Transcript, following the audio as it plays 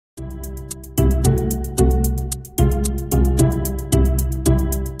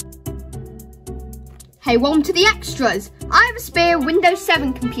Hey, welcome to the extras. I have a spare Windows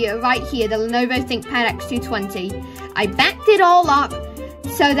 7 computer right here, the Lenovo ThinkPad X220. I backed it all up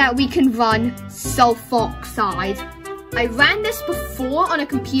so that we can run Sulfoxide. I ran this before on a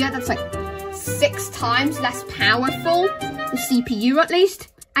computer that's like 6 times less powerful, the CPU at least,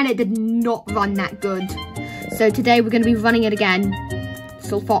 and it did not run that good. So today we're going to be running it again,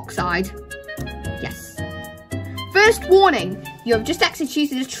 Sulfoxide. Yes. First warning. You have just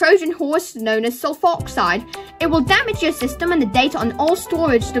executed a Trojan horse known as Sulfoxide. It will damage your system and the data on all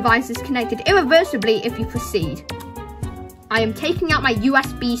storage devices connected irreversibly if you proceed. I am taking out my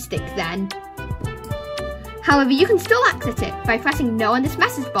USB stick then. However, you can still exit it by pressing no on this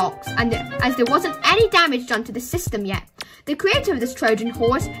message box, and as there wasn't any damage done to the system yet, the creator of this Trojan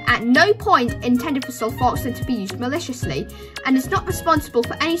horse at no point intended for Sulfoxide to be used maliciously, and is not responsible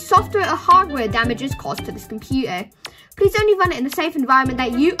for any software or hardware damages caused to this computer. Please only run it in a safe environment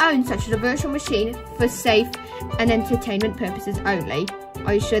that you own, such as a virtual machine, for safe and entertainment purposes only.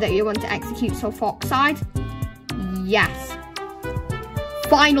 Are you sure that you want to execute Sulfoxide? Yes.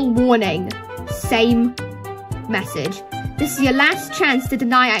 Final warning. Same message. This is your last chance to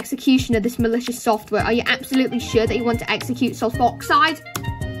deny execution of this malicious software. Are you absolutely sure that you want to execute Sulfoxide?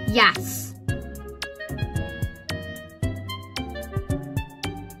 Yes.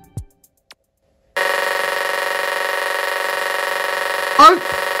 Oh,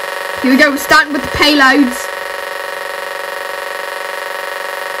 here we go, we're starting with the payloads.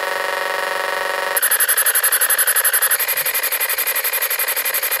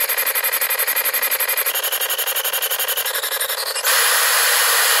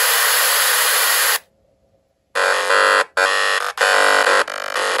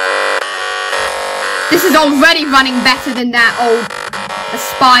 This is already running better than that old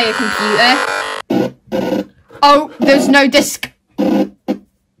Aspire computer. Oh, there's no disk.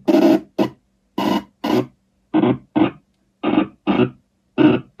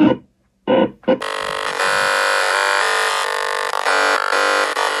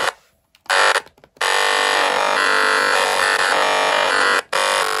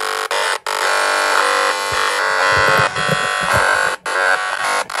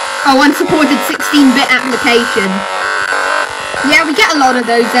 Oh, unsupported 16-bit application. Yeah, we get a lot of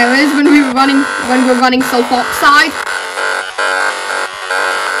those errors when we're running Sulfoxide.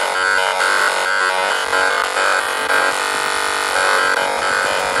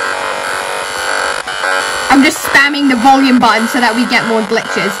 I'm just spamming the volume button so that we get more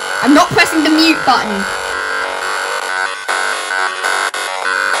glitches. I'm not pressing the mute button.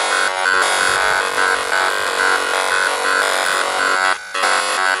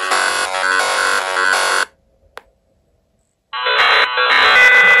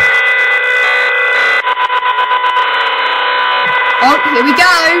 Oh, here we go.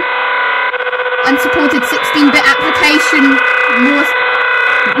 Unsupported 16-bit application.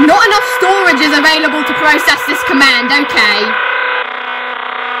 Not enough storage is available to process this command. Okay.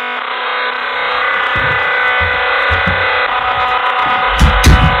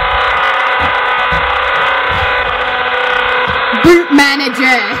 Boot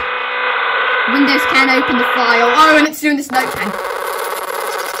manager. Windows can't open the file. Oh, and it's doing this notepad.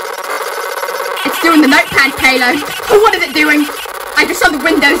 It's doing the notepad payload. Oh, what is it doing? I just saw the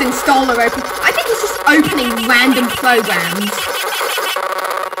Windows installer open. I think it's just opening random programs.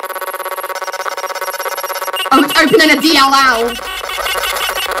 Oh, it's opening a DLL.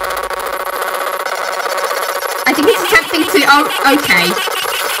 I think it's attempting to... Oh, okay.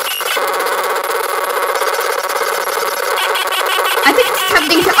 I think it's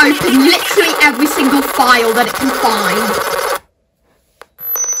attempting to open literally every single file that it can find.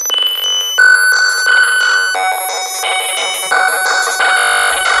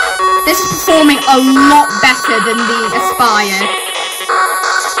 This is performing a lot better than the Aspire.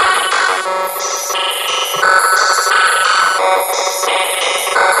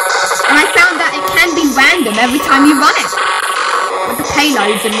 And I found that it can be random every time you run it, with the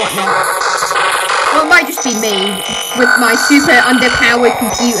payloads and whatnot. Well, it might just be me, with my super underpowered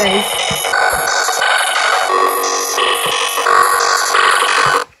computers.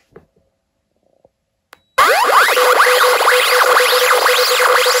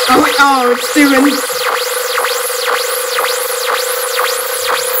 Oh, it's doing...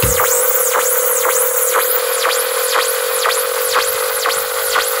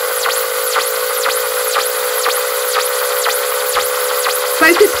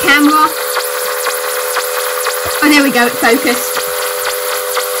 Focus camera. Oh, there we go, it focused.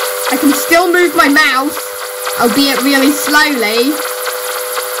 I can still move my mouse, albeit really slowly.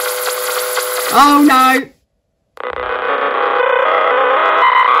 Oh no.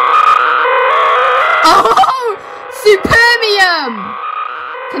 Supermium!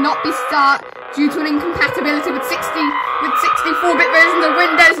 Cannot be start due to an incompatibility with 64-bit versions of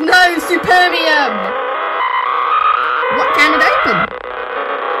Windows. No, Supermium! What can it open?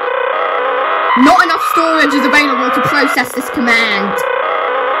 Not enough storage is available to process this command.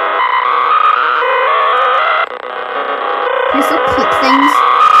 Can I still click things?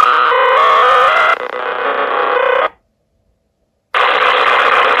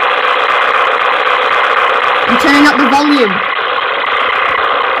 I'm turning up the volume.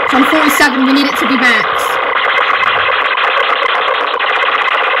 It's on 47, we need it to be max.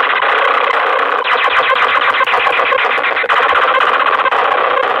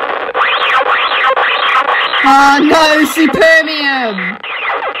 Oh no, Supermium!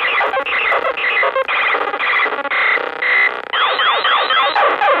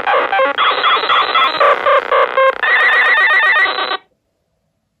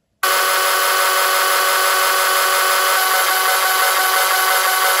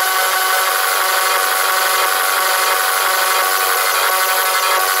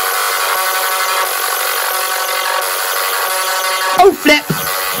 Oh flip!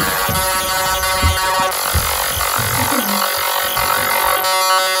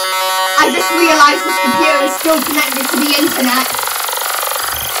 I just realised this computer is still connected to the internet.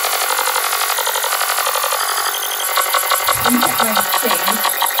 Let me check my settings.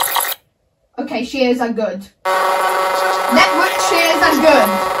 Okay, shares are good. Network shares are good.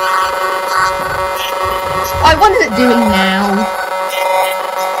 Alright, what is it doing now?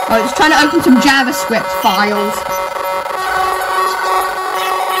 Oh, it's trying to open some JavaScript files.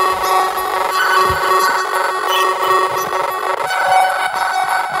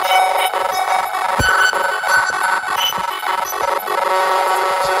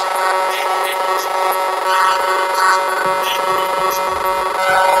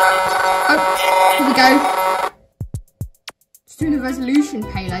 Here we go. It's doing the resolution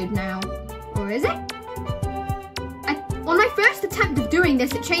payload now. Or is it? On my first attempt of doing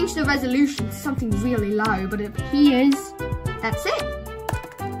this, it changed the resolution to something really low, but it appears that's it.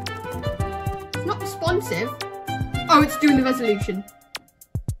 It's not responsive. Oh, it's doing the resolution.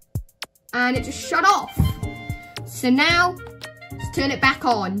 And it just shut off. So now, let's turn it back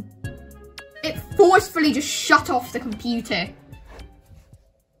on. It forcefully just shut off the computer.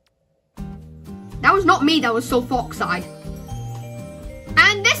 That was not me, that was Sulfoxide.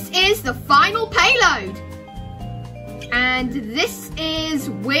 And this is the final payload. And this is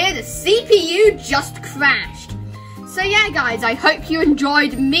where the CPU just crashed. So yeah guys, I hope you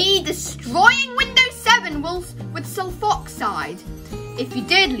enjoyed me destroying Windows 7 with Sulfoxide. If you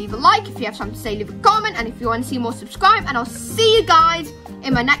did, leave a like. If you have something to say, leave a comment. And if you want to see more, subscribe. And I'll see you guys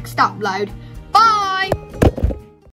in my next upload.